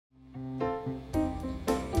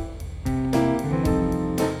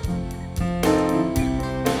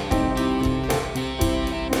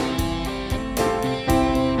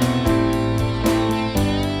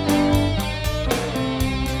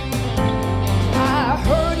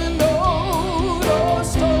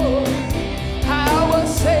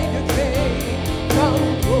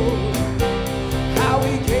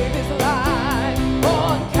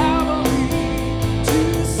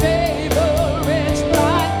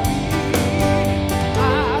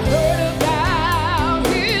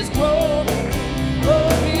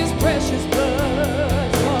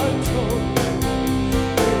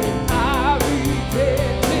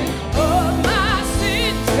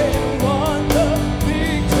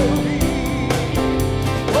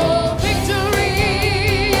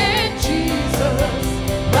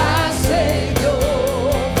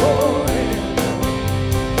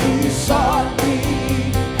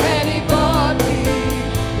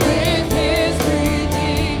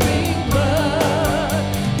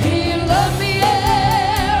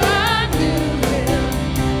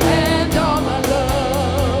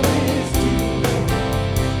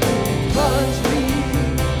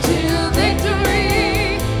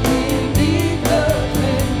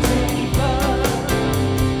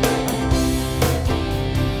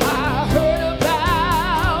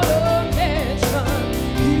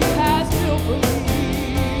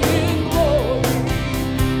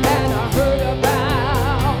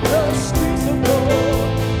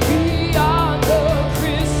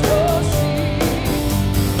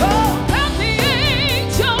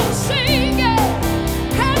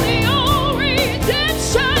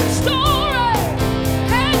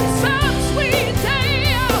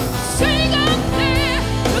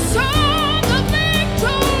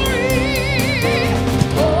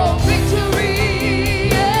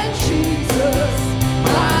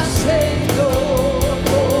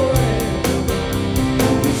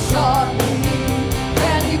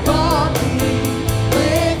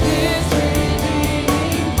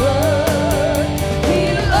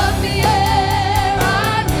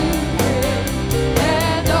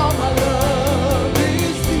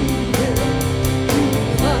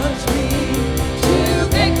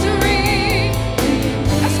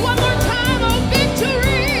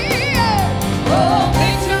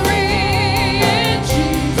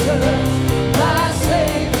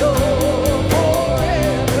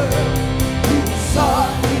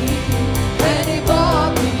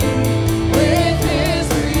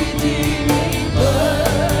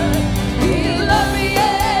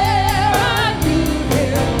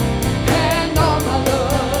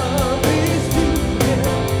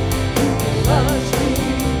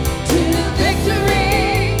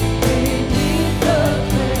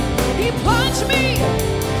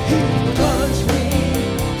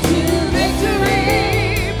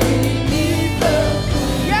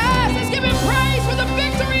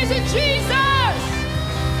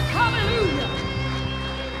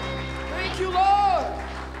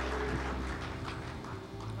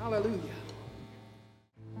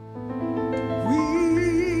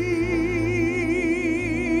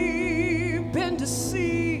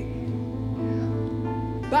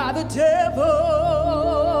the devil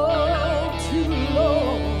to the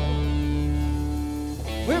Lord.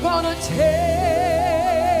 We're gonna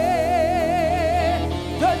tear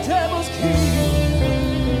the devil's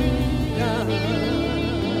kingdom down.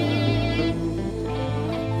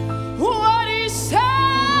 What he said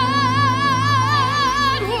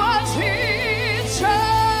was his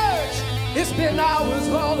church. It's been ours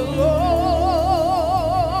all along.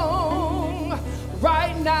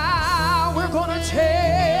 Right now we're gonna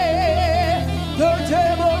tear the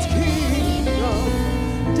devil's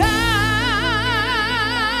kingdom down.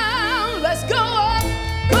 Let's go up,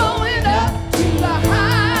 going up to the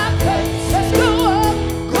high place. Let's go up,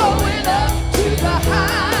 going up to the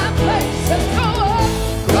high place. Let's go up,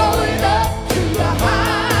 going up to the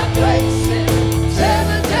high place and tear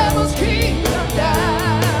the devil's kingdom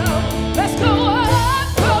down. Let's go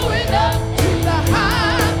up, going up to the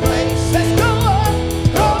high place. Let's go up,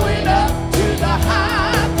 going up to the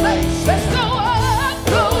high place. Let's go up,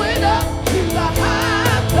 going up to the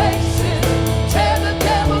high place and tear the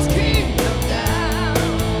devil's kingdom down.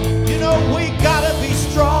 You know, we gotta be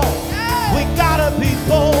strong. We gotta be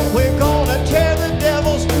bold. We're gonna tear the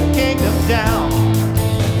devil's kingdom down.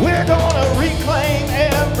 We're gonna reclaim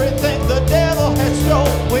everything the devil has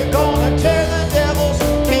stolen. We're gonna tear the devil's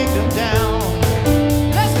kingdom down.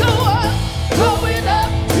 Let's go up, going up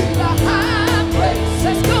to the high place.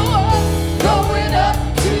 Let's go up, going up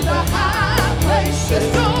to the high place. Let's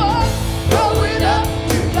go up, going up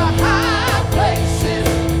to the high places.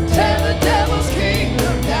 Tear the devil's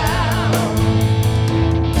kingdom down.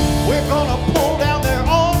 We're gonna pull down their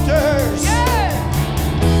altars. Yeah.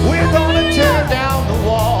 We're gonna tear down the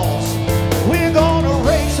walls. We're gonna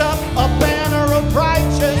raise up a banner of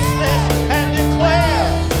righteousness and declare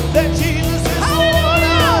that Jesus is Lord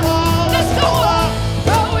of all. Let's go up,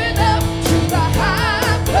 going up to the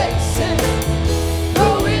high places.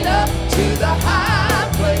 Going up to the high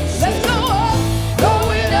places. Let's go up,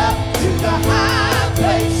 going up to the high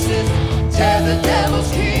places. Tear the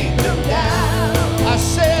devil's kingdom down. I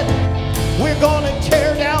said, we're gonna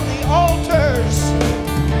tear down the altars.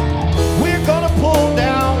 We're gonna pull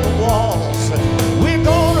down the walls. We're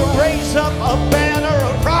gonna raise up a banner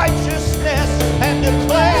of righteousness and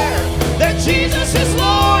declare that Jesus is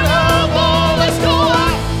Lord of all. Let's go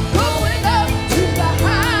up. Going up to the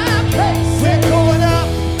high places. We're going up.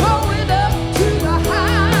 Going up to the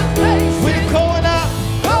high places. We're going up.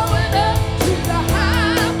 Going up to the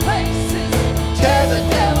high places. Tear the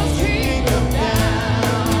devil's kingdom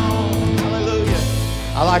down. Hallelujah.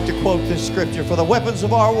 I like to quote this scripture. For the weapons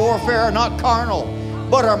of our warfare are not carnal,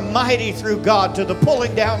 but are mighty through God to the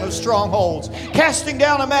pulling down of strongholds, casting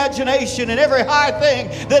down imagination and every high thing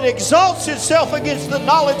that exalts itself against the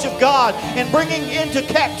knowledge of God, and bringing into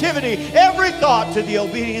captivity every thought to the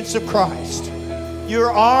obedience of Christ.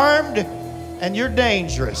 You're armed and you're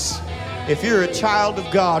dangerous if you're a child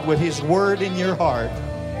of God with His Word in your heart.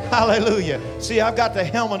 Hallelujah. See, I've got the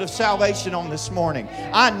helmet of salvation on this morning.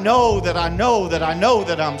 I know that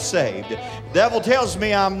I'm saved. The devil tells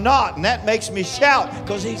me I'm not, and that makes me shout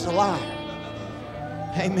because he's a liar.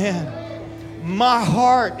 Amen. My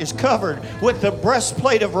heart is covered with the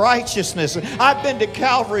breastplate of righteousness. I've been to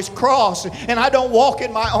Calvary's cross, and I don't walk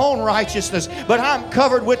in my own righteousness, but I'm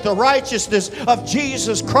covered with the righteousness of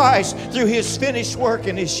Jesus Christ through His finished work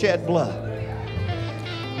and His shed blood.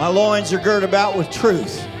 My loins are girded about with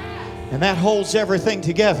truth, and that holds everything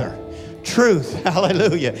together. Truth,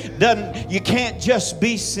 hallelujah. You can't just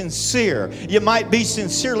be sincere. You might be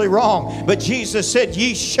sincerely wrong, but Jesus said,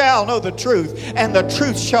 ye shall know the truth, and the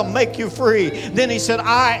truth shall make you free. Then He said,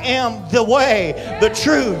 I am the way, the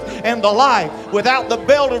truth, and the life. Without the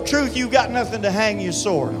belt of truth, you've got nothing to hang your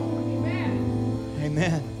sword on.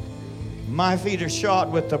 Amen. My feet are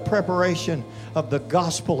shod with the preparation of the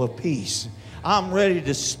gospel of peace. I'm ready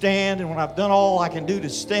to stand, and when I've done all I can do to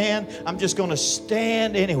stand, I'm just going to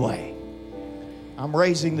stand anyway. I'm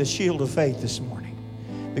raising the shield of faith this morning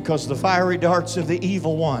because the fiery darts of the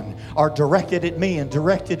evil one are directed at me and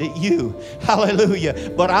directed at you.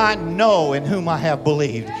 Hallelujah. But I know in whom I have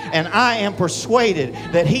believed, and I am persuaded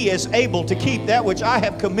that He is able to keep that which I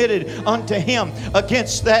have committed unto Him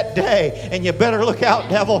against that day. And you better look out,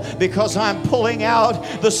 devil, because I'm pulling out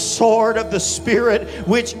the sword of the Spirit,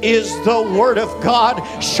 which is the Word of God,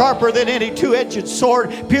 sharper than any two-edged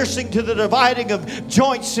sword, piercing to the dividing of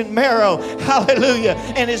joints and marrow. Hallelujah.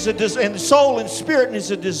 And and soul and spirit, and is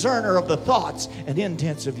a discerner of the thoughts and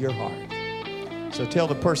intents of your heart. So tell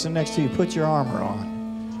the person next to you, put your armor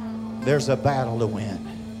on. There's a battle to win.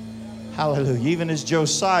 Hallelujah. Even as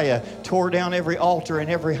Josiah tore down every altar and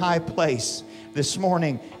every high place, this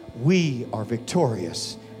morning we are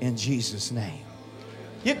victorious in Jesus' name.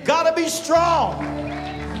 You gotta be strong.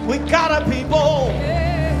 We gotta be bold.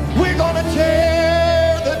 We're gonna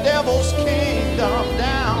tear the devil's kingdom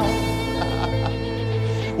down.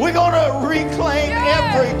 We're gonna reclaim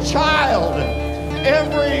every child,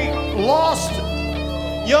 every lost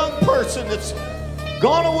young person that's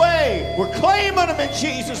gone away. We're claiming them in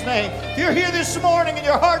Jesus' name. If you're here this morning and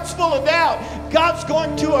your heart's full of doubt, God's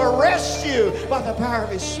going to arrest you by the power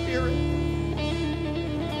of His Spirit.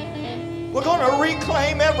 We're going to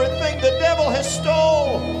reclaim everything the devil has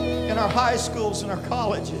stole in our high schools and our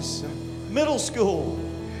colleges, middle school.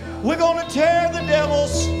 We're going to tear the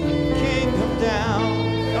devil's kingdom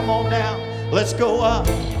down. Come on now. Let's go up.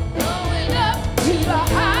 Going up to the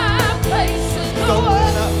high places. Going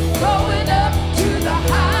up. Going up to the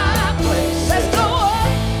high places. Let's go up.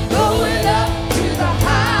 Going up to the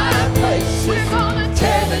high places. We're going to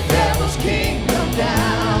tear the devil's kingdom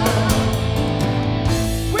down.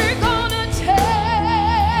 We're going to tear.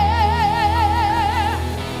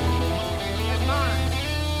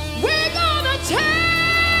 We're going to tear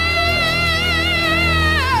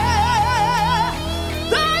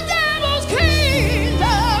the devil's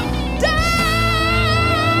kingdom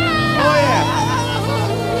down. Oh, yeah.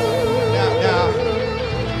 Now,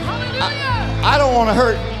 I don't want to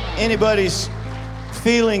hurt anybody's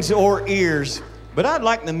feelings or ears, but I'd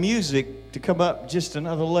like the music to come up just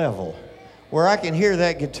another level where I can hear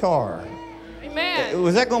that guitar. Amen.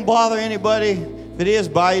 Was that going to bother anybody? If it is,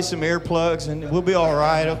 buy you some earplugs and we'll be all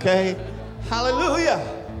right, okay? Hallelujah.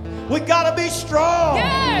 We got to be strong.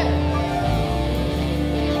 Yeah.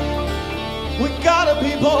 We got to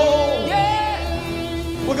be bold. Yeah.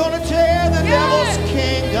 We're going to tear the devil's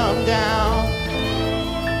kingdom down.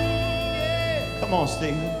 Come on,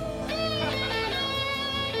 Stephen.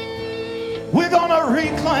 We're going to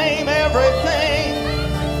reclaim everything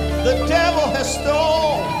the devil has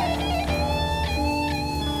stolen.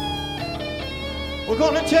 We're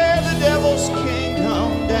going to tear the devil's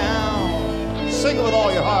kingdom down. Sing it with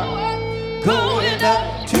all your heart. Going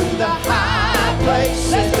up to the high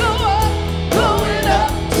place. Let's go up. Going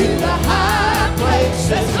up to the high place.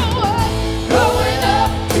 Let's go up. Going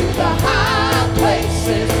up to the high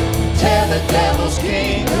places. Tear the devil's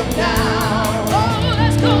kingdom down. Oh,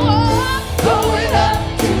 let's go up. Going up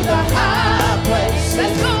to the high place.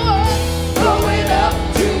 Let's go up. Going up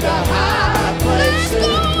to the high places. Let's go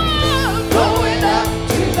up. Going up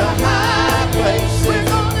to the high places. We're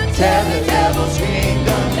gonna tear the devil's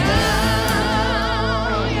kingdom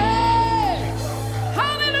down. Yeah.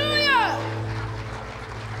 Hallelujah.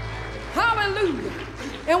 Hallelujah.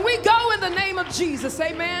 And we go in the name of Jesus.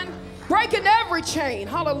 Amen. Breaking every chain.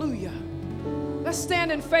 Hallelujah. Let's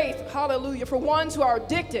stand in faith. Hallelujah. For ones who are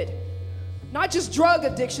addicted. Not just drug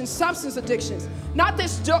addictions, substance addictions. Not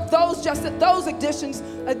just those addictions,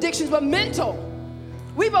 but mental.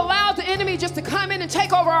 We've allowed the enemy just to come in and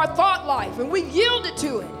take over our thought life, and we yielded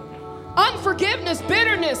to it. Unforgiveness,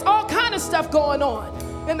 bitterness, all kind of stuff going on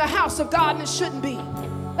in the house of God, and it shouldn't be.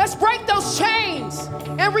 Let's break those chains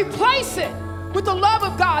and replace it with the love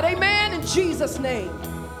of God. Amen. In Jesus' name.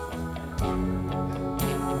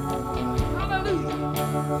 Hallelujah.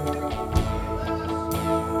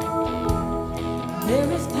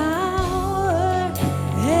 There is power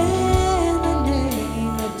in the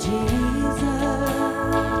name of Jesus.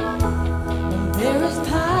 There is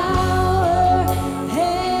power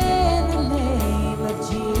in the name of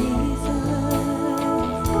Jesus.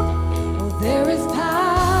 There is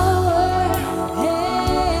power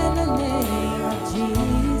in the name of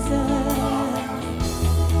Jesus.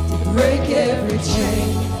 To break every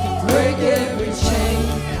chain, break every chain,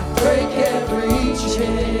 break every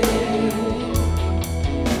chain.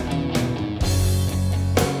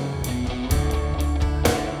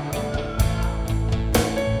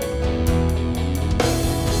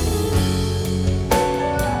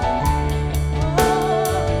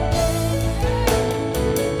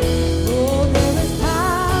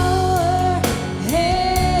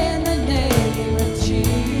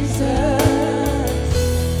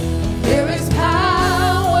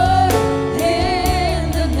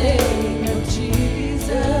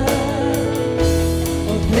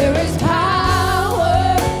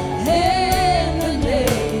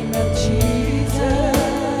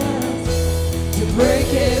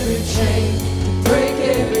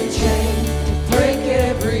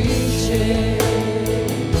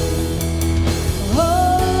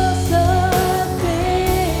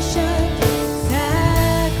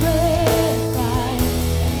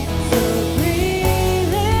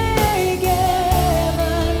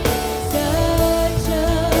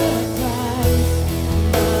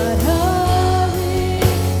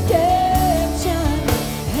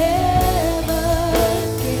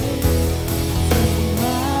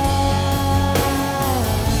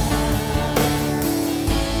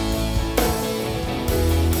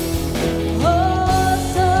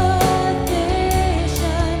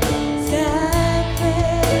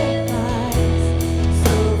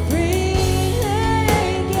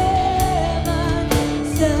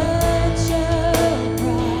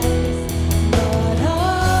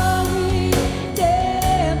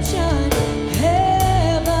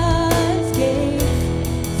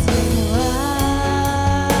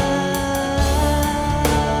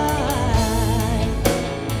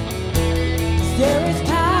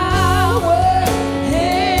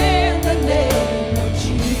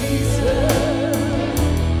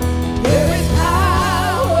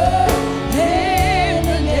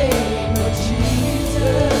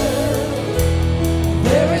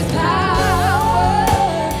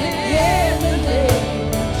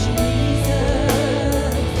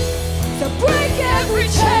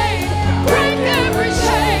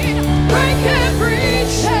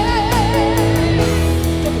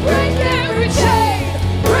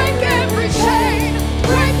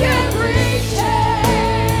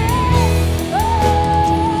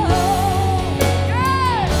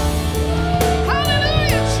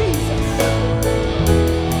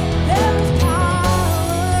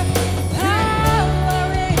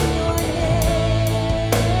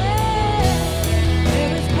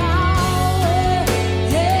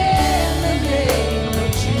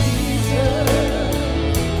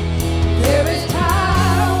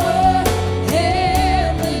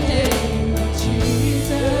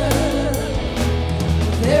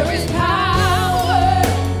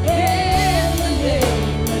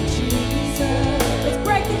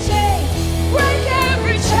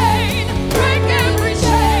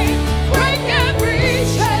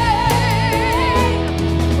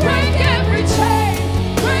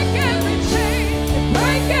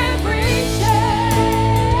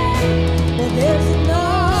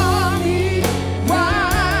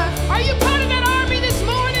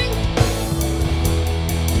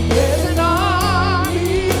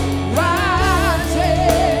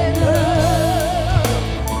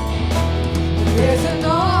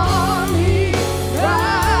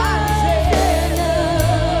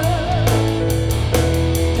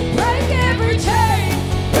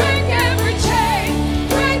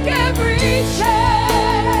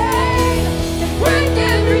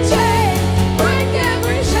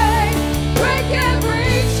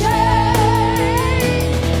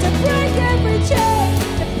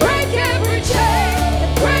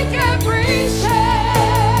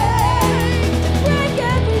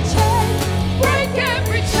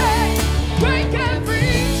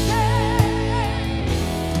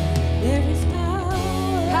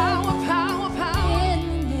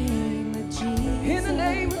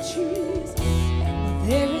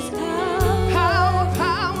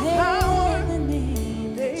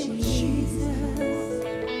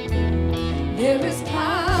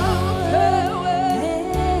 power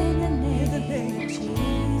in the name of Jesus.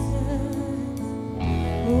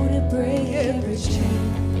 Oh, to break every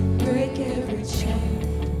chain, break every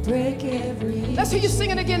chain, break every. Let's hear you sing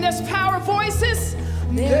it again. There's power, voices.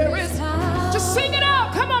 There is power. Just sing it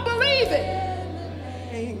out. Come on, believe it.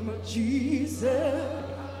 Name of Jesus.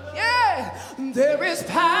 Yeah. There is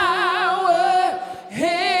power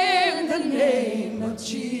in the name of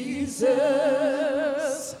Jesus.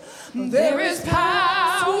 There is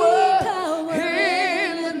power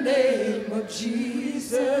in the name of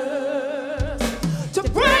Jesus. To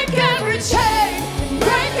break every chain,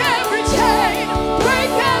 break every chain,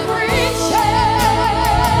 break every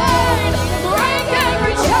chain, break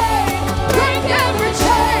every chain, break every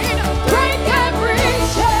chain, break every chain, break every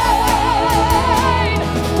chain,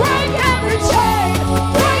 break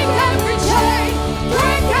every chain,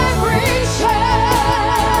 break every chain,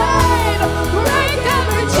 break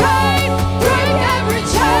every chain, break every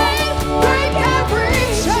chain, break every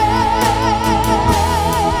chain.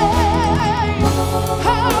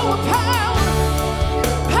 Power, power,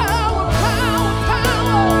 power, power,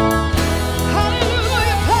 power.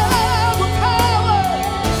 Hallelujah, power, power.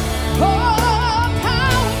 Oh,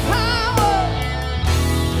 power, power.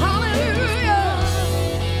 Hallelujah.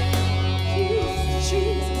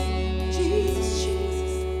 Jesus, Jesus,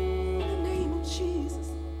 Jesus. In the name of Jesus.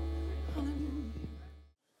 Hallelujah.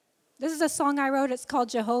 This is a song I wrote. It's called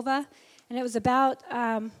Jehovah. And it was about,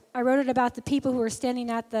 I wrote it about the people who were standing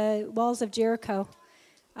at the walls of Jericho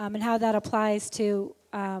and how that applies to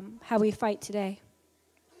how we fight today.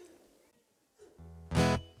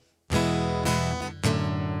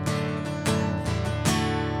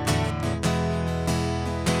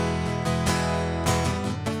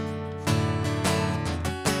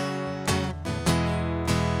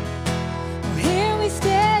 Here we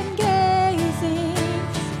stand gazing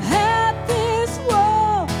at this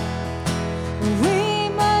wall. We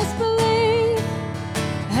must believe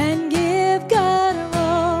and give God a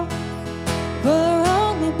roll. For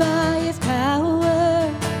only by His power,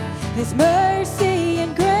 His mercy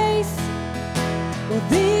and grace, well,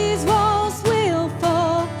 these walls will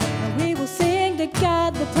fall, and we will sing to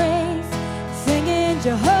God the praise, singing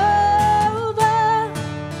Jehovah,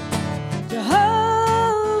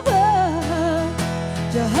 Jehovah,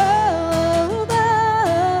 Jehovah.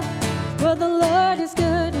 For the Lord is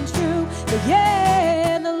good and true.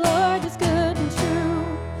 Yeah, the Lord is good and true.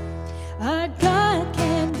 Our God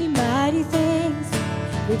can do mighty things.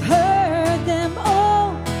 We've heard them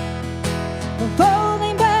all. From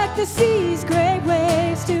folding back the seas, great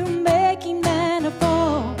waves, to making manna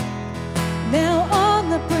fall. Now on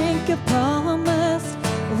the brink of promise,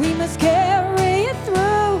 we must carry it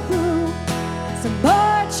through. So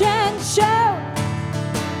march and shout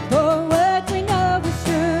for what we know is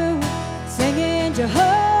true, singing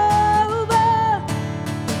Jehovah,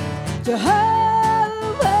 Jehovah,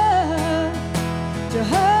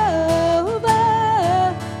 Jehovah.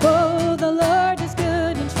 Oh, the Lord is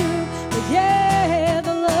good and true. Yeah,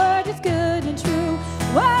 the Lord is good and true.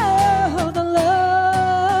 Whoa, the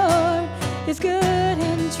Lord is good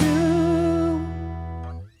and true.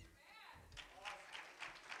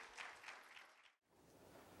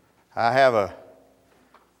 I have a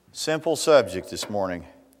simple subject this morning.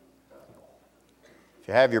 If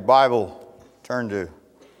you have your Bible, turn to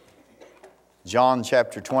John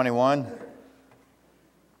chapter 21.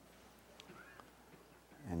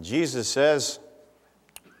 And Jesus says,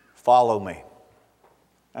 "Follow me."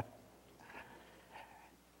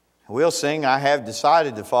 We'll sing, "I have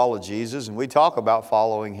decided to follow Jesus," and we talk about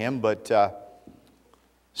following Him, but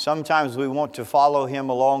sometimes we want to follow Him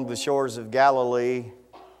along the shores of Galilee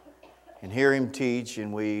and hear Him teach,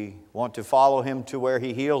 and we want to follow Him to where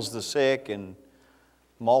He heals the sick and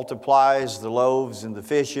multiplies the loaves and the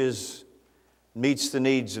fishes, meets the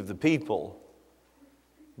needs of the people.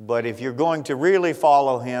 But if you're going to really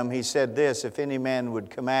follow Him, He said this, "If any man would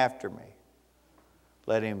come after me,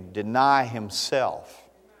 let him deny himself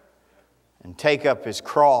and take up his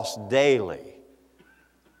cross daily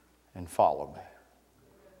and follow me."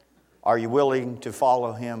 Are you willing to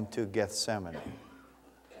follow Him to Gethsemane?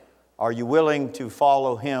 Are you willing to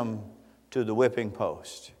follow Him to the whipping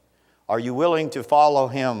post? Are you willing to follow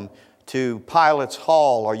Him to Pilate's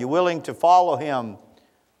hall? Are you willing to follow Him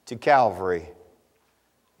to Calvary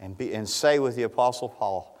and say with the Apostle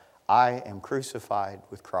Paul, "I am crucified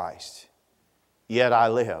with Christ, yet I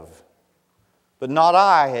live. But not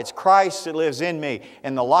I, it's Christ that lives in me.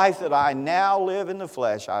 And the life that I now live in the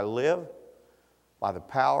flesh, I live by the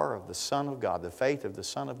power of the Son of God, the faith of the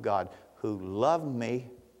Son of God, who loved me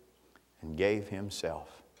and gave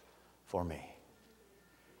Himself for me."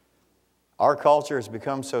 Our culture has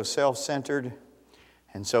become so self-centered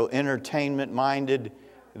and so entertainment-minded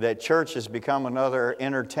that church has become another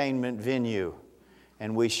entertainment venue.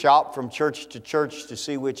 And we shop from church to church to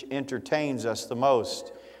see which entertains us the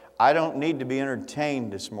most. I don't need to be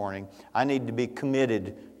entertained this morning. I need to be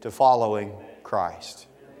committed to following Christ.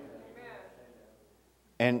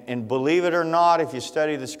 And believe it or not, if you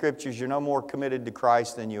study the Scriptures, you're no more committed to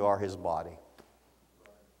Christ than you are His body,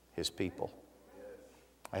 His people.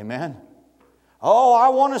 Amen? Oh, I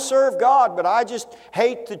want to serve God, but I just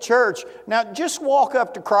hate the church. Now, just walk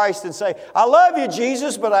up to Christ and say, I love you,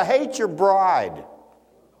 Jesus, but I hate your bride.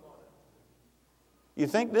 You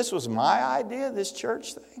think this was my idea, this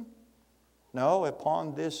church thing? No,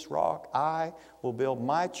 upon this rock I will build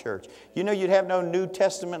my church. You know, you'd have no New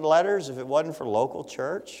Testament letters if it wasn't for local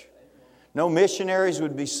church. No missionaries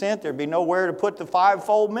would be sent. There'd be nowhere to put the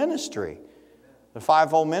fivefold ministry. The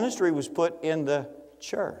fivefold ministry was put in the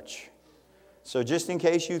church. So just in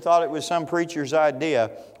case you thought it was some preacher's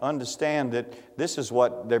idea, understand that this is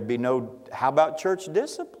what there'd be no, how about church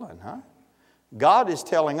discipline, huh? God is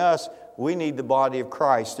telling us we need the body of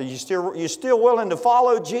Christ. Are you still willing to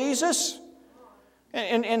follow Jesus?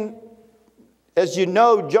 And as you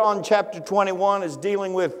know, John chapter 21 is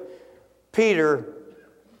dealing with Peter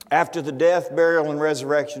after the death, burial, and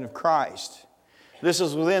resurrection of Christ. This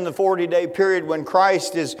is within the 40-day period when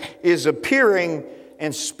Christ is appearing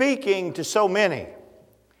and speaking to so many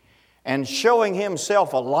and showing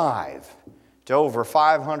Himself alive to over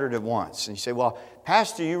 500 at once. And you say, well,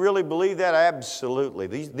 Pastor, you really believe that? Absolutely.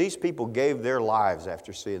 These people gave their lives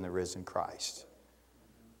after seeing the risen Christ.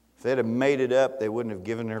 If they'd have made it up, they wouldn't have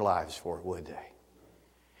given their lives for it, would they?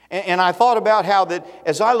 And I thought about how that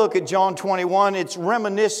as I look at John 21, it's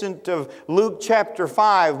reminiscent of Luke chapter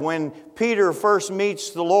 5 when Peter first meets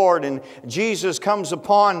the Lord and Jesus comes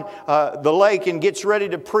upon the lake and gets ready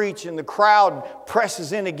to preach and the crowd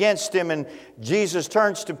presses in against him and Jesus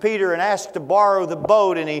turns to Peter and asks to borrow the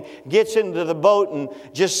boat and he gets into the boat and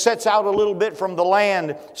just sets out a little bit from the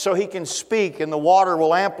land so he can speak and the water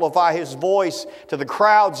will amplify his voice to the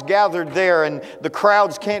crowds gathered there and the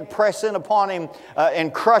crowds can't press in upon him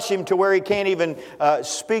and crush him to where he can't even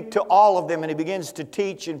speak to all of them and he begins to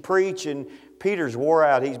teach and preach and Peter's wore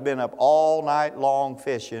out. He's been up all night long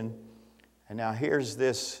fishing. And now here's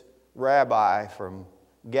this rabbi from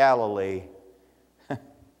Galilee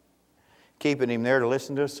keeping him there to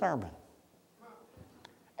listen to a sermon.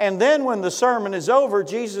 And then when the sermon is over,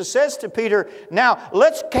 Jesus says to Peter, now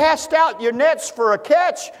let's cast out your nets for a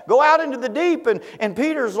catch. Go out into the deep. And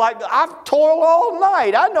Peter's like, I've toiled all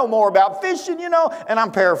night. I know more about fishing, you know. And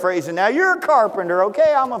I'm paraphrasing now. You're a carpenter,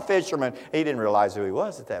 okay? I'm a fisherman. He didn't realize who he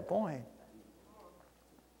was at that point.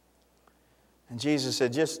 And Jesus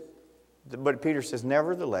said, but Peter says,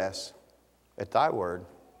 nevertheless, at thy word,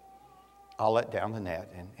 I'll let down the net.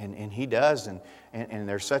 And he does. And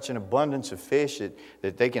there's such an abundance of fish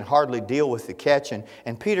that they can hardly deal with the catch.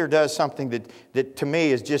 And Peter does something that to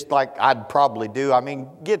me is just like I'd probably do. I mean,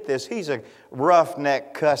 get this. He's a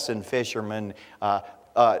roughneck cussing fisherman,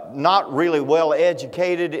 not really well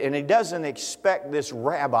educated. And he doesn't expect this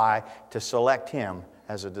rabbi to select him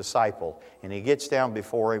as a disciple. And he gets down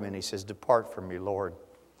before him and he says, depart from me, Lord.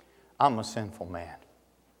 I'm a sinful man.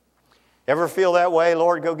 Ever feel that way?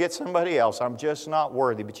 Lord, go get somebody else. I'm just not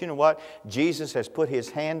worthy. But you know what? Jesus has put His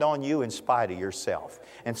hand on you in spite of yourself.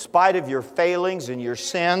 In spite of your failings and your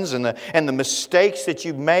sins and the mistakes that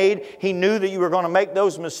you've made. He knew that you were going to make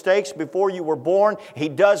those mistakes before you were born. He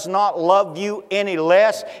does not love you any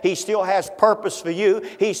less. He still has purpose for you.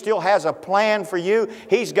 He still has a plan for you.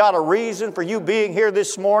 He's got a reason for you being here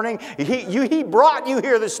this morning. He brought you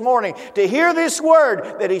here this morning to hear this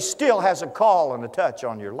word that He still has a call and a touch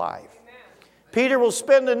on your life. Peter will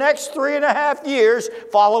spend the next 3.5 years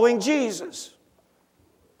following Jesus.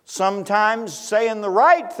 Sometimes saying the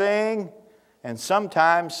right thing and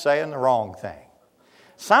sometimes saying the wrong thing.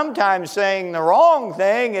 Sometimes saying the wrong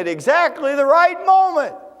thing at exactly the right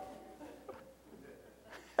moment.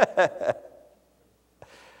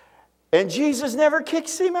 And Jesus never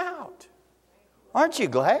kicks him out. Aren't you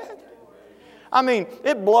glad? I mean,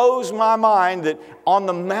 it blows my mind that on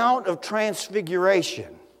the Mount of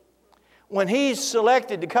Transfiguration, when he's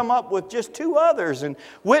selected to come up with just 2 others and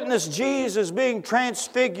witness Jesus being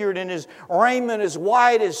transfigured in his raiment as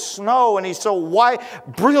white as snow and he's so white,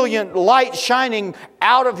 brilliant light shining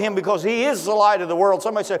out of him because he is the light of the world.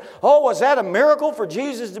 Somebody said, oh, was that a miracle for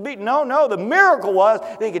Jesus to be? No, the miracle was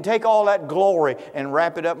that he could take all that glory and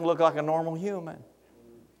wrap it up and look like a normal human.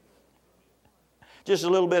 Just a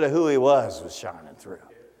little bit of who he was shining through.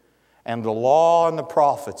 And the law and the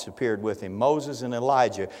prophets appeared with him, Moses and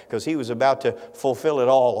Elijah, because he was about to fulfill it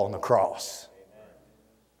all on the cross.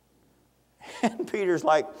 And Peter's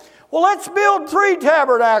like, well, let's build 3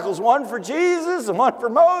 tabernacles, one for Jesus and one for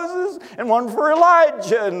Moses and one for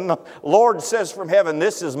Elijah. And the Lord says from heaven,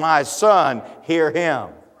 this is my son, hear him.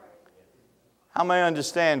 How many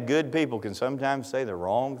understand good people can sometimes say the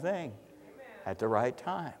wrong thing at the right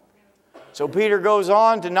time? So Peter goes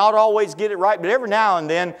on to not always get it right, but every now and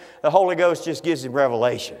then the Holy Ghost just gives him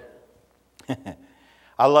revelation.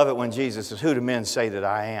 I love it when Jesus says, who do men say that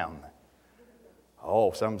I am?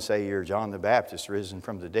 Oh, some say you're John the Baptist risen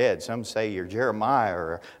from the dead. Some say you're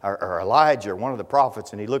Jeremiah or Elijah or one of the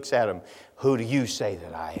prophets. And he looks at him, who do you say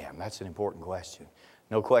that I am? That's an important question.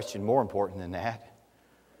 No question more important than that.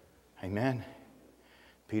 Amen.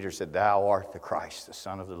 Peter said, thou art the Christ, the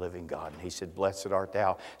Son of the living God. And he said, blessed art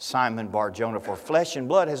thou, Simon Bar-Jonah, for flesh and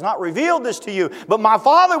blood has not revealed this to you, but my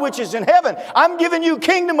Father which is in heaven. I'm giving you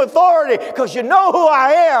kingdom authority because you know who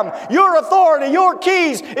I am. Your authority, your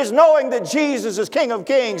keys is knowing that Jesus is King of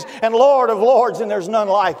kings and Lord of lords, and there's none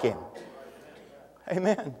like him.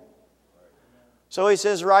 Amen. So he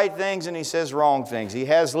says right things and he says wrong things. He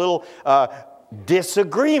has little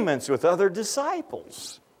disagreements with other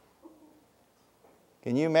disciples.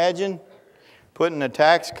 Can you imagine putting a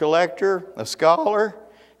tax collector, a scholar,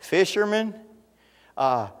 fisherman,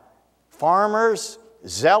 farmers,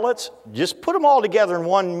 zealots, just put them all together in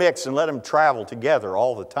one mix and let them travel together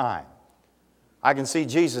all the time? I can see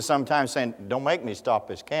Jesus sometimes saying, don't make me stop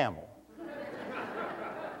this camel.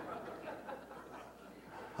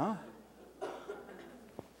 Huh?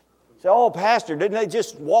 Say, oh, Pastor, didn't they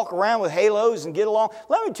just walk around with halos and get along?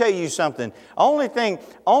 Let me tell you something. Only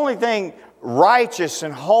thing righteous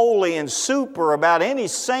and holy and super about any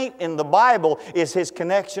saint in the Bible is his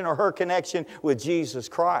connection or her connection with Jesus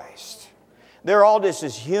Christ. They're all just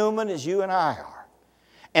as human as you and I are.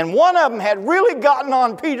 And one of them had really gotten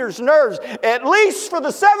on Peter's nerves, at least for the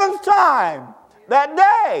 7th time that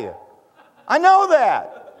day. I know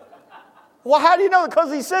that. Well, how do you know?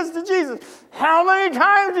 Because he says to Jesus, how many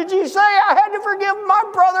times did you say I had to forgive my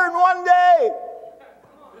brother in one day?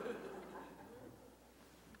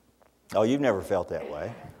 Oh, you've never felt that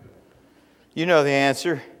way. You know the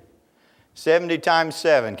answer. 70 times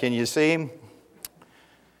 7. Can you see him?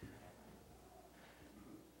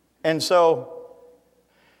 And so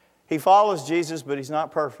he follows Jesus, but he's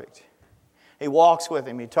not perfect. He walks with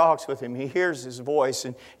him. He talks with him. He hears his voice.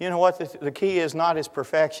 And you know what? The key is not his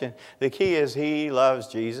perfection. The key is he loves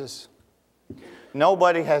Jesus.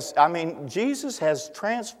 Jesus has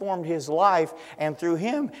transformed his life, and through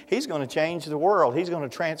him, he's going to change the world. He's going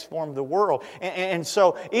to transform the world. And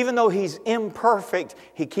so, even though he's imperfect,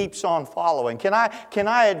 he keeps on following. Can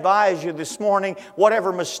I advise you this morning,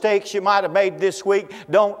 whatever mistakes you might have made this week,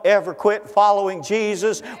 don't ever quit following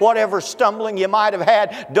Jesus. Whatever stumbling you might have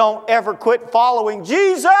had, don't ever quit following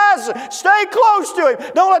Jesus. Stay close to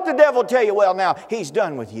him. Don't let the devil tell you, well, now, he's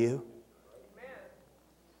done with you.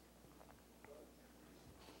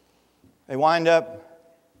 They wind up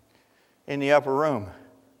in the upper room.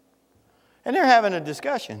 And they're having a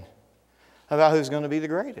discussion about who's going to be the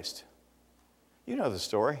greatest. You know the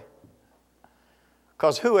story.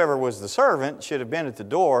 Because whoever was the servant should have been at the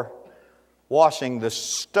door washing the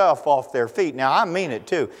stuff off their feet. Now, I mean it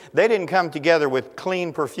too. They didn't come together with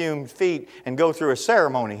clean, perfumed feet and go through a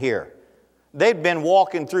ceremony here. They'd been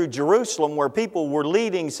walking through Jerusalem where people were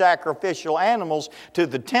leading sacrificial animals to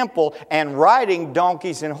the temple and riding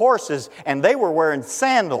donkeys and horses, and they were wearing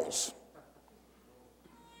sandals.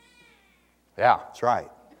 Yeah, that's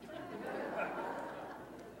right.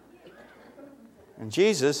 And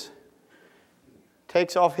Jesus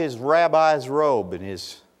takes off his rabbi's robe and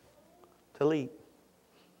his tallit,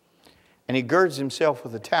 and he girds himself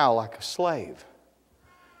with a towel like a slave,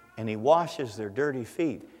 and he washes their dirty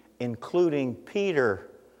feet, including Peter.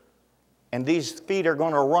 And these feet are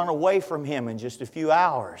going to run away from him in just a few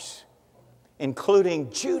hours,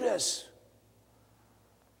 including Judas,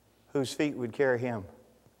 whose feet would carry him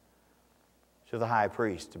to the high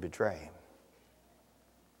priest to betray him.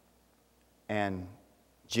 And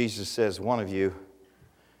Jesus says, one of you,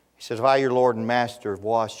 he says, if I, your Lord and Master, have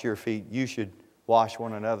washed your feet, you should wash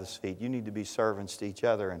one another's feet. You need to be servants to each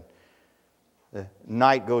other. And the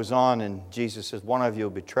night goes on, and Jesus says, one of you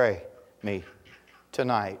will betray me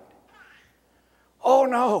tonight. Oh,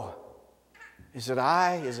 no. Is it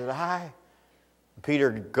I? Is it I?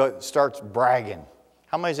 Peter starts bragging.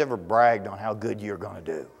 How many's ever bragged on how good you're going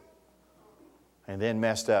to do? And then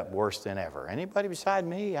messed up worse than ever? Anybody beside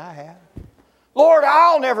me? I have. Lord,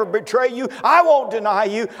 I'll never betray you. I won't deny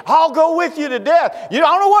you. I'll go with you to death. I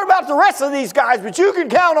don't know what about the rest of these guys, but you can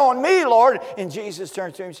count on me, Lord. And Jesus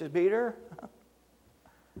turns to him and says, Peter,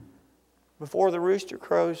 before the rooster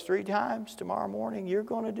crows 3 times tomorrow morning, you're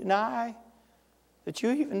going to deny that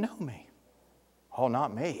you even know me. Oh,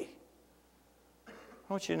 not me. I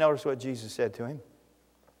want you to notice what Jesus said to him.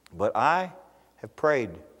 But I have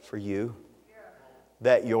prayed for you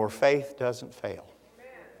that your faith doesn't fail.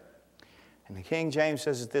 And the King James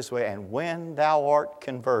says it this way, and when thou art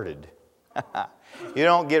converted. You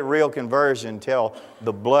don't get real conversion until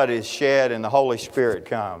the blood is shed and the Holy Spirit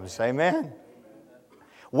comes. Amen?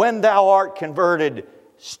 When thou art converted,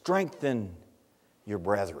 strengthen your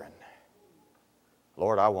brethren.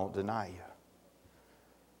 Lord, I won't deny you.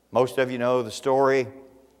 Most of you know the story,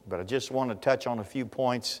 but I just want to touch on a few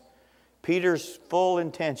points. Peter's full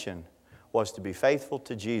intention was to be faithful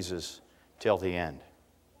to Jesus till the end.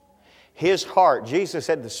 His heart, Jesus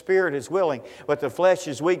said the spirit is willing, but the flesh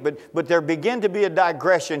is weak. But there began to be a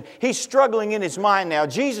digression. He's struggling in his mind now.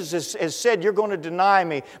 Jesus has said, you're going to deny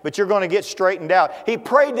me, but you're going to get straightened out. He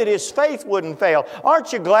prayed that his faith wouldn't fail.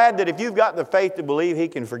 Aren't you glad that if you've got the faith to believe He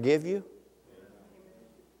can forgive you?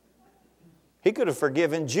 He could have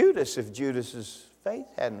forgiven Judas if Judas's faith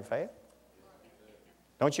hadn't failed.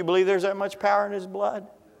 Don't you believe there's that much power in His blood?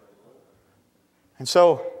 And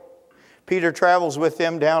so Peter travels with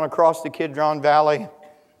them down across the Kidron Valley.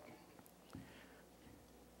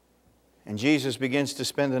 And Jesus begins to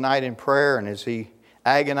spend the night in prayer. And as he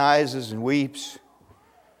agonizes and weeps,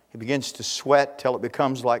 he begins to sweat till it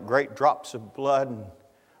becomes like great drops of blood. And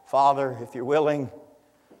Father, if you're willing,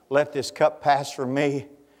 let this cup pass from me.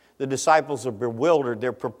 The disciples are bewildered.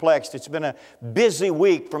 They're perplexed. It's been a busy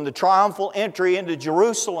week from the triumphal entry into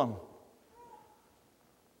Jerusalem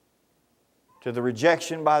to the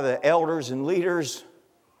rejection by the elders and leaders,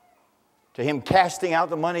 to Him casting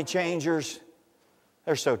out the money changers.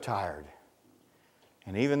 They're so tired.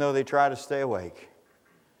 And even though they try to stay awake,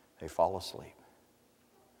 they fall asleep.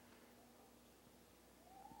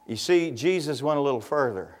 You see, Jesus went a little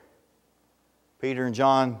further. Peter and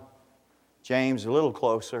John, James a little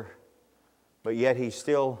closer, but yet He's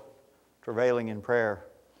still travailing in prayer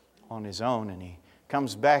on His own. And He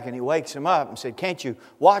comes back and He wakes him up and said, can't you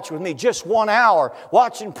watch with me just 1 hour?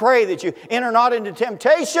 Watch and pray that you enter not into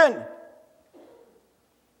temptation.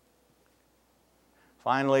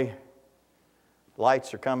 Finally,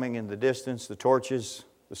 lights are coming in the distance, the torches,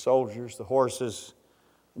 the soldiers, the horses,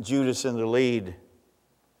 Judas in the lead.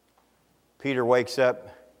 Peter wakes up.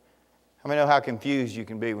 How many know how confused you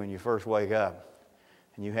can be when you first wake up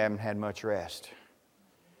and you haven't had much rest?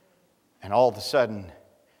 And all of a sudden,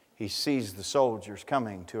 he sees the soldiers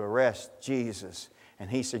coming to arrest Jesus.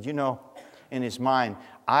 And he said, in his mind,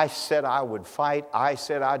 I said I would fight. I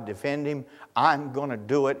said I'd defend Him. I'm going to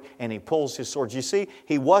do it. And he pulls his sword. You see,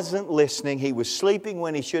 he wasn't listening. He was sleeping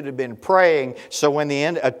when he should have been praying. So when the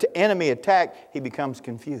enemy attacked, he becomes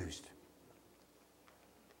confused.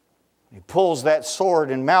 He pulls that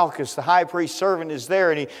sword, and Malchus, the high priest's servant, is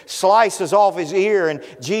there, and he slices off his ear, and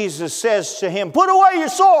Jesus says to him, put away your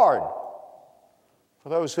sword! For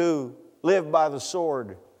those who live by the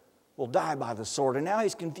sword will die by the sword. And now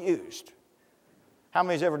he's confused. How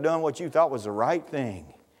many's ever done what you thought was the right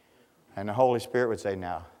thing? And the Holy Spirit would say,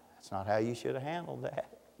 no, that's not how you should have handled that.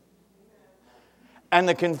 And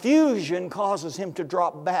the confusion causes him to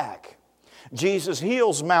drop back. Jesus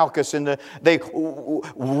heals Malchus, and they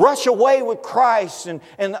rush away with Christ, and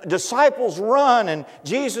disciples run, and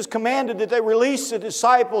Jesus commanded that they release the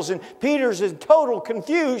disciples, and Peter's in total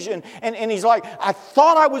confusion, and he's like, I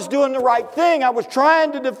thought I was doing the right thing. I was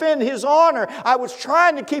trying to defend His honor. I was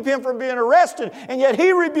trying to keep him from being arrested, and yet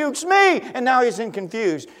He rebukes me, and now he's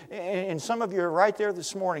confused. And some of you are right there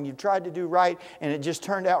this morning. You tried to do right, and it just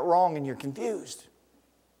turned out wrong, and you're confused.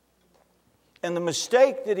 And the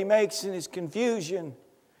mistake that he makes in his confusion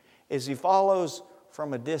is he follows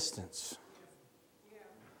from a distance.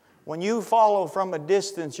 When you follow from a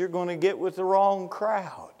distance, you're going to get with the wrong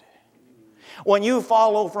crowd. When you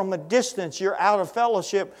follow from a distance, you're out of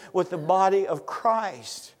fellowship with the body of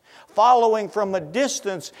Christ. Following from a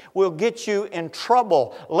distance will get you in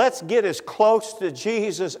trouble. Let's get as close to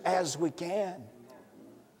Jesus as we can.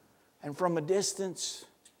 And from a distance,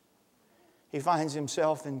 he finds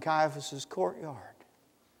himself in Caiaphas' courtyard.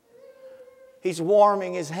 He's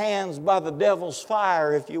warming his hands by the devil's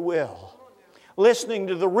fire, if you will. Listening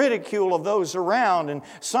to the ridicule of those around. And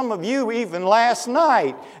some of you, even last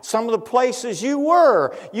night, some of the places you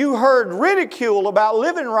were, you heard ridicule about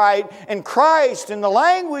living right in Christ. And the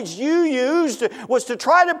language you used was to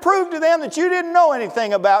try to prove to them that you didn't know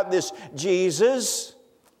anything about this Jesus.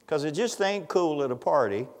 Because it just ain't cool at a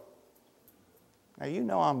party. Now, you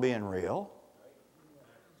know I'm being real.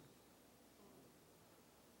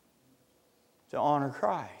 To honor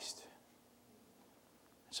Christ.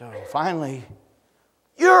 So finally,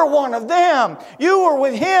 you're one of them. You were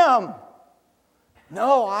with Him.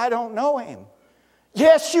 No, I don't know Him.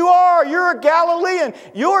 Yes, you are. You're a Galilean.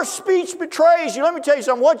 Your speech betrays you. Let me tell you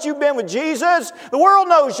something. Once you've been with Jesus, the world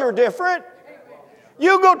knows you're different.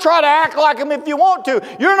 You go try to act like Him if you want to.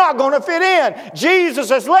 You're not going to fit in. Jesus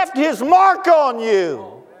has left His mark on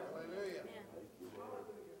you.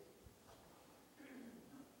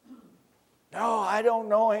 No, I don't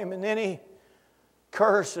know Him. And then he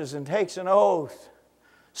curses and takes an oath,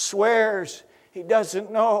 swears he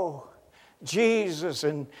doesn't know Jesus,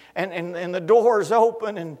 and the doors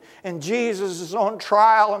open, and Jesus is on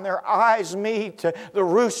trial, and their eyes meet, the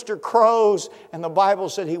rooster crows, and the Bible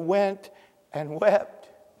said he went and wept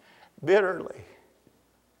bitterly.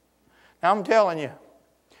 Now I'm telling you,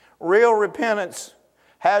 real repentance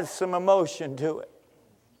has some emotion to it.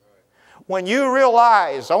 When you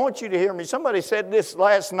realize, I want you to hear me, somebody said this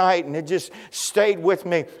last night and it just stayed with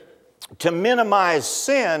me. To minimize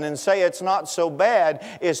sin and say it's not so bad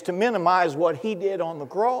is to minimize what He did on the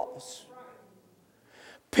cross.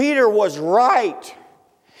 Peter was right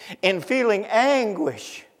in feeling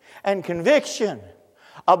anguish and conviction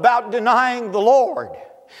about denying the Lord.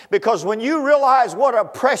 Because when you realize what a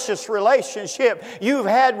precious relationship you've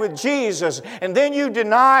had with Jesus and then you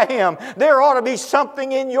deny Him, there ought to be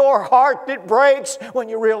something in your heart that breaks when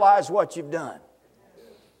you realize what you've done.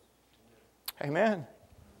 Amen.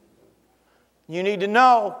 You need to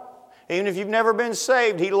know, even if you've never been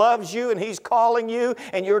saved, He loves you and He's calling you,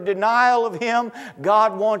 and your denial of Him,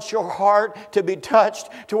 God wants your heart to be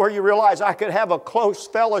touched to where you realize I could have a close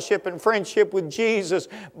fellowship and friendship with Jesus,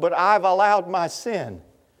 but I've allowed my sin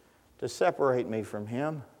to separate me from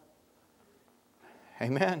Him.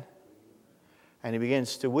 Amen. And he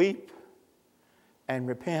begins to weep and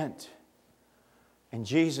repent. And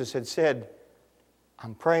Jesus had said,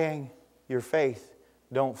 I'm praying your faith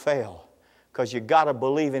don't fail. Because you've got to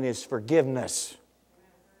believe in His forgiveness.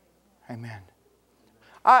 Amen.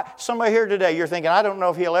 Somebody here today, you're thinking, I don't know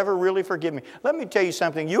if He'll ever really forgive me. Let me tell you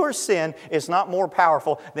something. Your sin is not more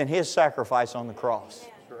powerful than His sacrifice on the cross.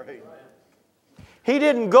 That's right. He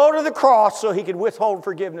didn't go to the cross so He could withhold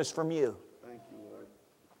forgiveness from you. Thank you, Lord.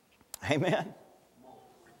 Amen.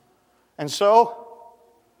 And so,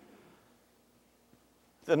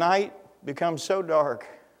 the night becomes so dark.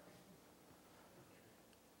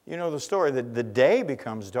 You know the story, that the day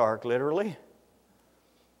becomes dark, literally.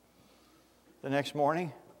 The next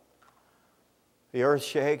morning, the earth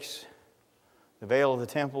shakes. The veil of the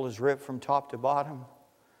temple is ripped from top to bottom.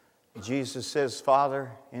 Jesus says,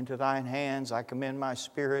 Father, into thine hands I commend my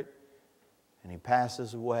spirit. And He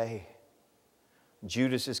passes away.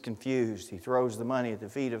 Judas is confused. He throws the money at the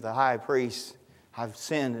feet of the high priest. I've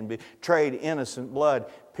sinned and betrayed innocent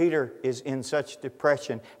blood. Peter is in such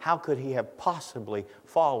depression. How could he have possibly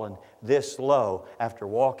fallen this low after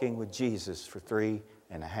walking with Jesus for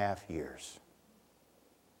 3.5 years?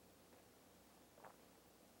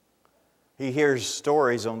 He hears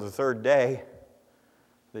stories on the third day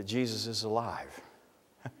that Jesus is alive.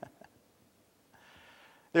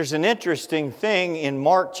 There's an interesting thing in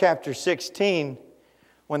Mark chapter 16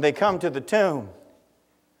 when they come to the tomb.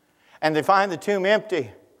 And they find the tomb empty.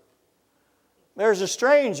 There's a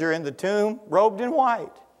stranger in the tomb, robed in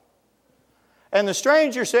white. And the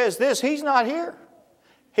stranger says this, He's not here.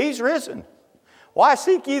 He's risen. Why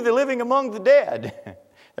seek ye the living among the dead?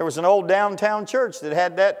 There was an old downtown church that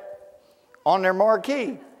had that on their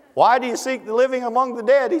marquee. Why do you seek the living among the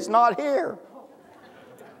dead? He's not here.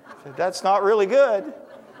 I said, that's not really good.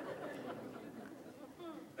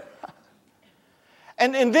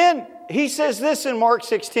 And then he says this in Mark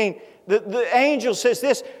 16. The angel says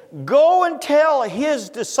this, go and tell His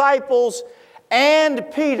disciples and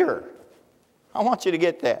Peter. I want you to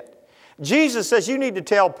get that. Jesus says you need to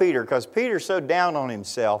tell Peter, because Peter's so down on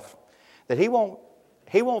himself that he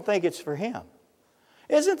won't think it's for him.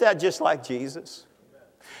 Isn't that just like Jesus?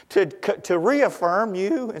 To reaffirm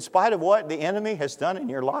you in spite of what the enemy has done in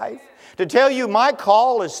your life. To tell you my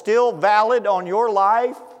call is still valid on your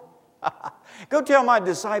life. Go tell my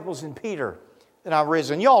disciples and Peter that I've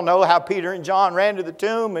risen. You all know how Peter and John ran to the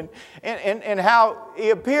tomb and how He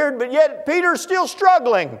appeared, but yet Peter's still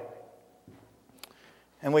struggling.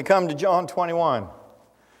 And we come to John 21.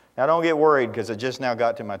 Now don't get worried because I just now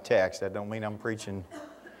got to my text. That don't mean I'm preaching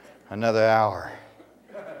another hour.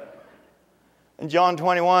 In John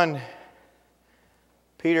 21,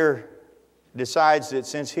 Peter decides that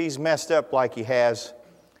since he's messed up like he has,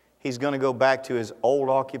 he's going to go back to his old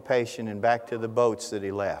occupation and back to the boats that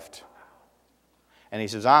he left. And he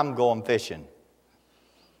says, I'm going fishing.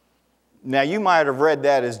 Now, you might have read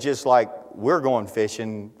that as just like, we're going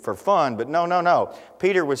fishing for fun, but no, no, no.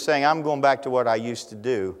 Peter was saying, I'm going back to what I used to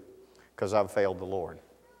do because I've failed the Lord.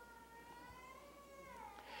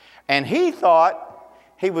 And he thought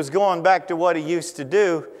he was going back to what he used to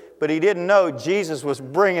do, but he didn't know Jesus was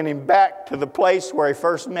bringing him back to the place where he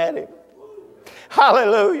first met him.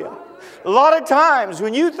 Hallelujah. A lot of times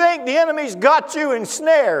when you think the enemy's got you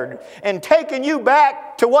ensnared and taken you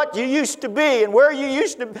back to what you used to be and where you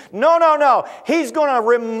used to be, no, no, no. He's going to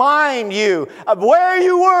remind you of where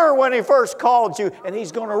you were when he first called you, and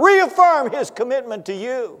he's going to reaffirm his commitment to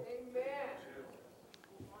you.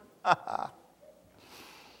 Amen.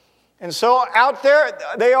 And so out there,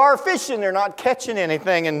 they are fishing. They're not catching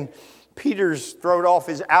anything. And Peter's thrown off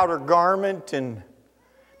his outer garment, and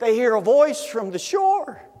they hear a voice from the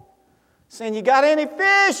shore saying, you got any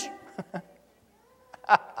fish?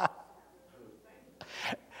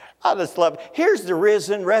 I just love it. Here's the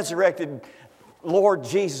risen, resurrected Lord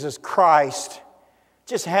Jesus Christ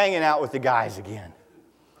just hanging out with the guys again.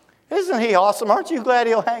 Isn't he awesome? Aren't you glad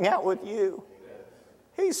he'll hang out with you?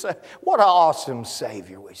 What an awesome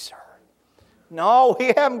Savior we serve. No,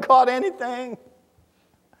 we haven't caught anything.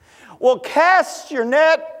 Well, cast your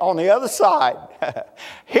net on the other side.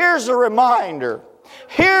 Here's a reminder.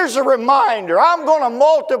 Here's a reminder. I'm going to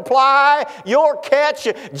multiply your catch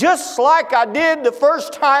just like I did the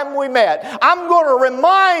first time we met. I'm going to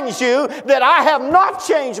remind you that I have not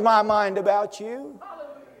changed my mind about you.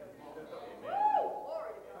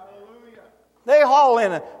 They haul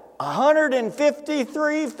in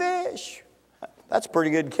 153 fish. That's a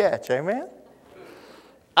pretty good catch, amen?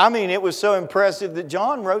 I mean, it was so impressive that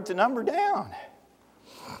John wrote the number down.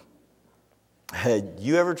 Had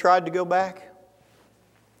you ever tried to go back?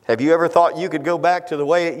 Have you ever thought you could go back to the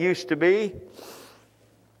way it used to be?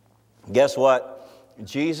 Guess what?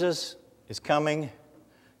 Jesus is coming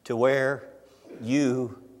to where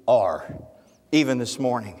you are, even this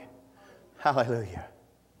morning. Hallelujah.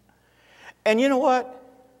 And you know what?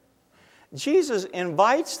 Jesus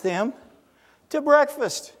invites them to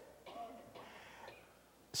breakfast.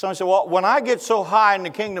 Someone said, well, when I get so high in the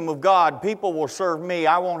kingdom of God, people will serve me.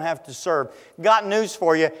 I won't have to serve. Got news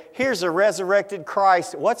for you. Here's a resurrected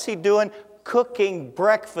Christ. What's he doing? Cooking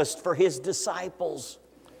breakfast for his disciples.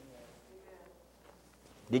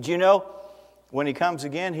 Did you know when he comes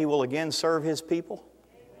again, he will again serve his people?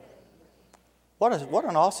 What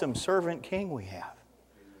an awesome servant king we have.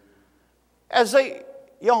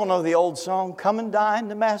 Y'all know the old song, come and dine,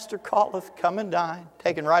 the master calleth, come and dine.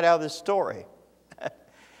 Taken right out of this story.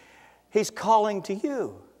 He's calling to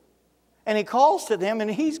you. And he calls to them,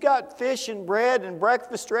 and he's got fish and bread and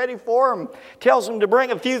breakfast ready for them. Tells them to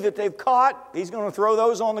bring a few that they've caught. He's going to throw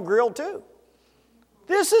those on the grill too.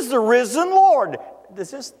 This is the risen Lord.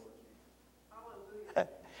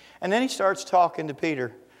 And then he starts talking to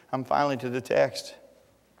Peter. I'm finally to the text.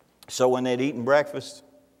 So when they'd eaten breakfast,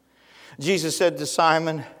 Jesus said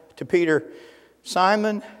to Peter,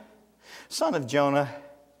 Simon, son of Jonah,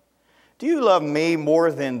 do you love me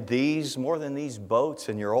more than these boats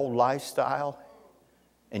and your old lifestyle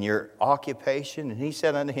and your occupation? And he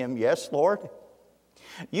said unto him, yes, Lord,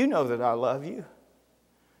 you know that I love you.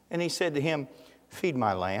 And he said to him, feed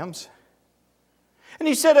my lambs. And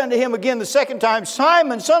he said unto him again the second time,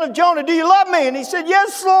 Simon, son of Jonah, do you love me? And he said,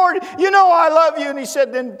 yes, Lord, you know I love you. And he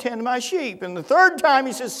said, then tend my sheep. And the third time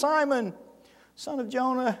he says, Simon, son of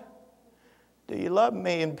Jonah, do you love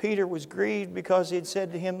me? And Peter was grieved because he had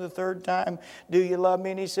said to him the third time, do you love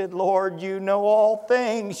me? And he said, Lord, you know all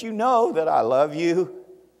things. You know that I love you.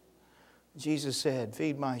 Jesus said,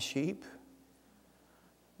 feed my sheep.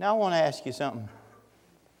 Now I want to ask you something.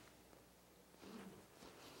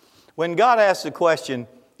 When God asks a question,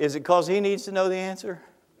 is it because he needs to know the answer?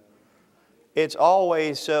 It's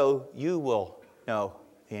always so you will know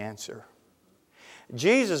the answer.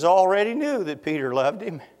 Jesus already knew that Peter loved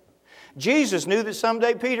him. Jesus knew that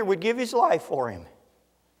someday Peter would give his life for him.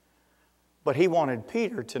 But he wanted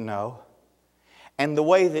Peter to know. And the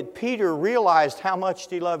way that Peter realized how much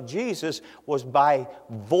he loved Jesus was by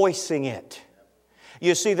voicing it.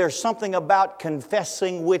 You see, there's something about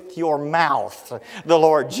confessing with your mouth the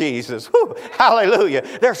Lord Jesus. Whew, hallelujah.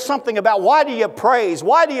 There's something about why do you praise?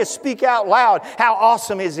 Why do you speak out loud how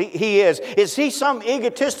awesome He is? Is He some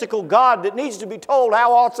egotistical God that needs to be told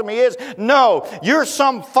how awesome He is? No, you're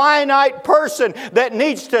some finite person that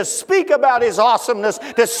needs to speak about His awesomeness,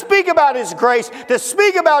 to speak about His grace, to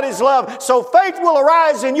speak about His love, so faith will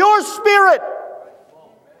arise in your spirit.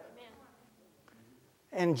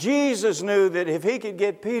 And Jesus knew that if He could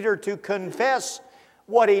get Peter to confess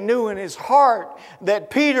what he knew in his heart, that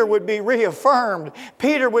Peter would be reaffirmed,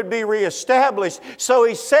 Peter would be reestablished. So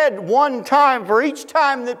He said one time for each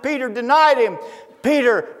time that Peter denied Him,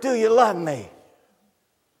 Peter, do you love me?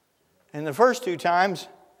 And the first two times,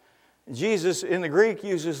 Jesus in the Greek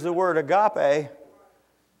uses the word agape,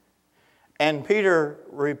 and Peter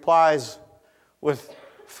replies with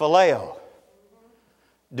phileo.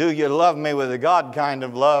 Do you love me with a God kind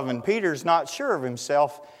of love? And Peter's not sure of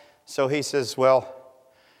himself, so he says, well,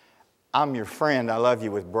 I'm your friend. I love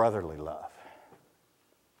you with brotherly love.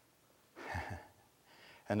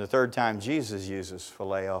 And the third time Jesus uses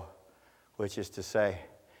phileo, which is to say,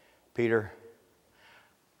 Peter,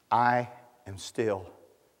 I am still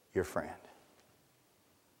your friend.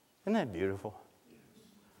 Isn't that beautiful?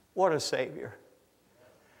 What a Savior.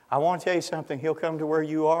 I want to tell you something. He'll come to where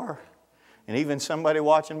you are. And even somebody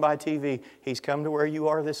watching by TV, He's come to where you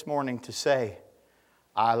are this morning to say,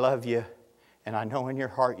 I love you, and I know in your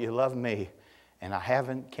heart you love me, and I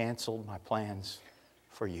haven't canceled my plans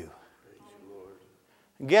for you.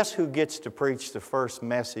 Guess who gets to preach the first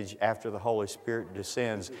message after the Holy Spirit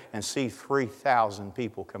descends and see 3,000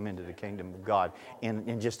 people come into the kingdom of God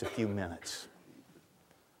in just a few minutes?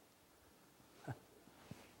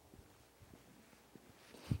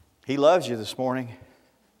 He loves you this morning.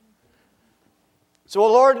 So,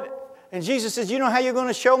 well, Lord, and Jesus says, you know how you're going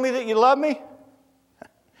to show me that you love me?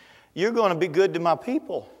 You're going to be good to my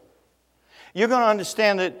people. You're going to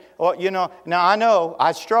understand that, well, you know, now I know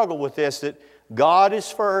I struggle with this, that God is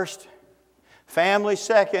first, family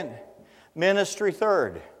second, ministry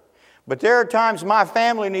third. But there are times my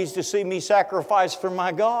family needs to see me sacrifice for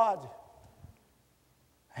my God.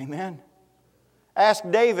 Amen. Ask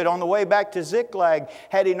David on the way back to Ziklag,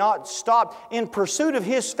 had he not stopped in pursuit of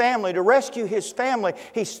his family, to rescue his family,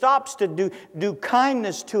 he stops to do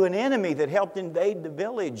kindness to an enemy that helped invade the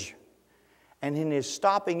village. And in his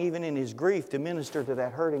stopping, even in his grief, to minister to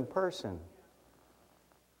that hurting person.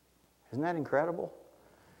 Isn't that incredible?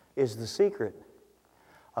 Is the secret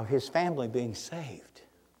of his family being saved.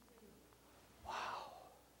 Wow.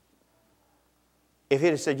 If he'd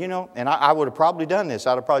have said, you know, and I would have probably done this.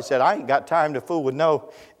 I'd have probably said, I ain't got time to fool with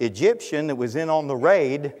no Egyptian that was in on the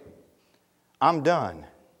raid. I'm done.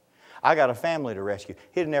 I got a family to rescue.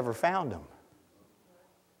 He'd have never found them.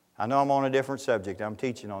 I know I'm on a different subject. I'm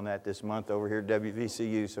teaching on that this month over here at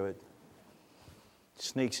WVCU, so it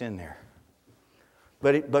sneaks in there.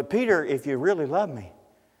 But Peter, if you really love me,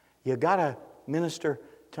 you got to minister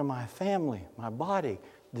to my family, my body,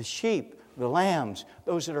 the sheep, the lambs,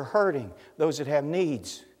 those that are hurting, those that have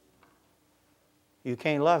needs. You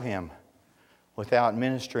can't love Him without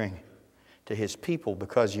ministering to His people,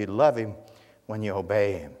 because you love Him when you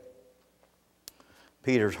obey Him.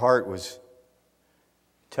 Peter's heart was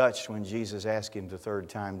touched when Jesus asked him the third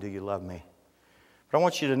time, do you love me? But I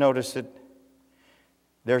want you to notice that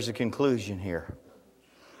there's a conclusion here.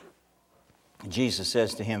 Jesus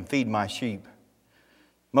says to him, feed my sheep.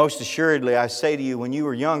 Most assuredly, I say to you, when you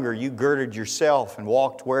were younger, you girded yourself and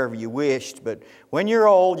walked wherever you wished. But when you're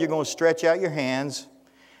old, you're going to stretch out your hands,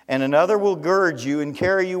 and another will gird you and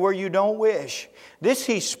carry you where you don't wish. This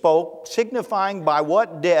He spoke, signifying by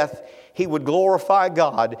what death He would glorify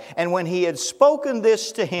God. And when He had spoken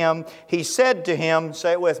this to him, He said to him,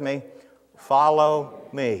 say it with me, follow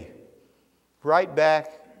me. Right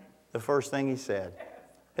back the first thing He said.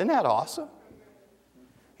 Isn't that awesome?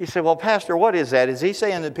 You say, well, Pastor, what is that? Is he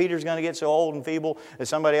saying that Peter's going to get so old and feeble that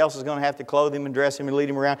somebody else is going to have to clothe him and dress him and lead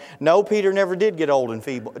him around? No, Peter never did get old and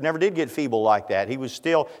feeble, never did get feeble like that. He was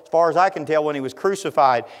still, as far as I can tell, when He was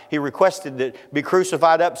crucified, He requested to be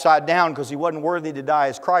crucified upside down because He wasn't worthy to die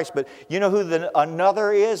as Christ. But you know who the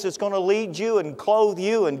another is that's going to lead you and clothe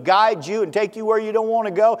you and guide you and take you where you don't want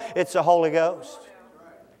to go? It's the Holy Ghost.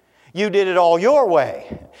 You did it all your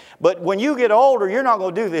way. But when you get older, you're not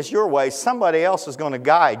going to do this your way. Somebody else is going to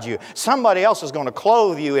guide you. Somebody else is going to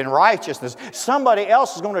clothe you in righteousness. Somebody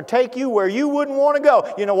else is going to take you where you wouldn't want to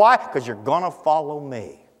go. You know why? Because you're going to follow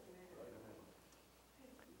me.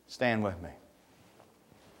 Stand with me.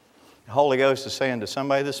 The Holy Ghost is saying to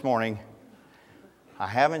somebody this morning, I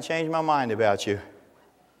haven't changed my mind about you.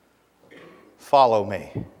 Follow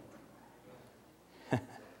me.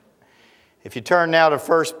 If you turn now to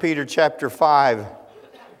 1 Peter chapter 5,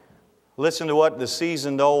 listen to what the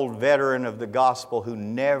seasoned old veteran of the gospel who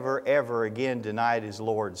never ever again denied his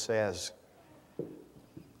Lord says.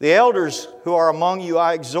 The elders who are among you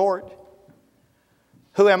I exhort,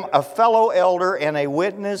 who am a fellow elder and a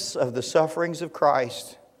witness of the sufferings of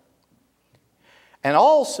Christ. And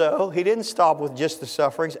also, he didn't stop with just the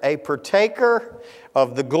sufferings, a partaker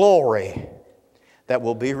of the glory that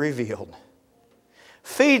will be revealed.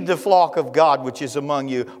 Feed the flock of God which is among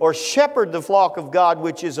you, or shepherd the flock of God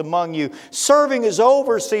which is among you, serving as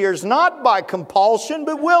overseers, not by compulsion,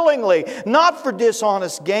 but willingly, not for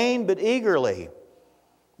dishonest gain, but eagerly,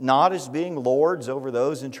 not as being lords over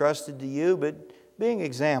those entrusted to you, but being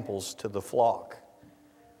examples to the flock.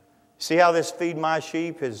 See how this feed my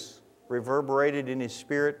sheep has reverberated in his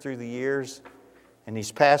spirit through the years, and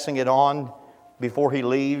he's passing it on before he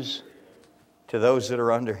leaves to those that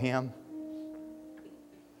are under him?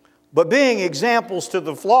 But being examples to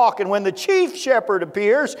the flock, and when the chief shepherd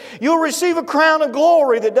appears, you'll receive a crown of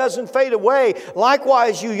glory that doesn't fade away.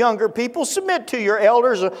 Likewise, you younger people, submit to your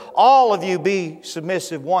elders. All of you be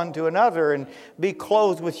submissive one to another, and be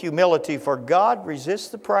clothed with humility, for God resists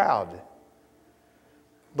the proud,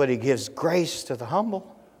 but He gives grace to the humble.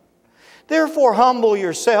 Therefore, humble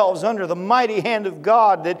yourselves under the mighty hand of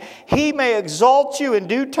God, that He may exalt you in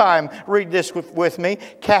due time. Read this with me.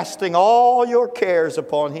 Casting all your cares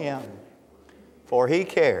upon Him, for He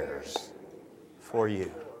cares for you.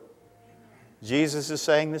 Jesus is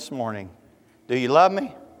saying this morning, do you love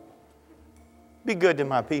me? Be good to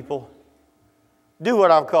my people. Do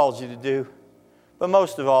what I've called you to do. But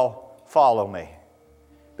most of all, follow me.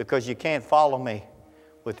 Because you can't follow me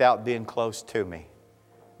without being close to me.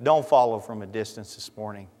 Don't follow from a distance this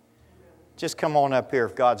morning. Just come on up here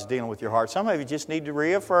if God's dealing with your heart. Some of you just need to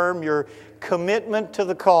reaffirm your commitment to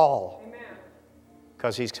the call.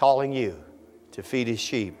 Because He's calling you to feed His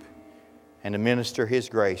sheep and to minister His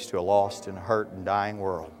grace to a lost and hurt and dying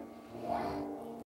world.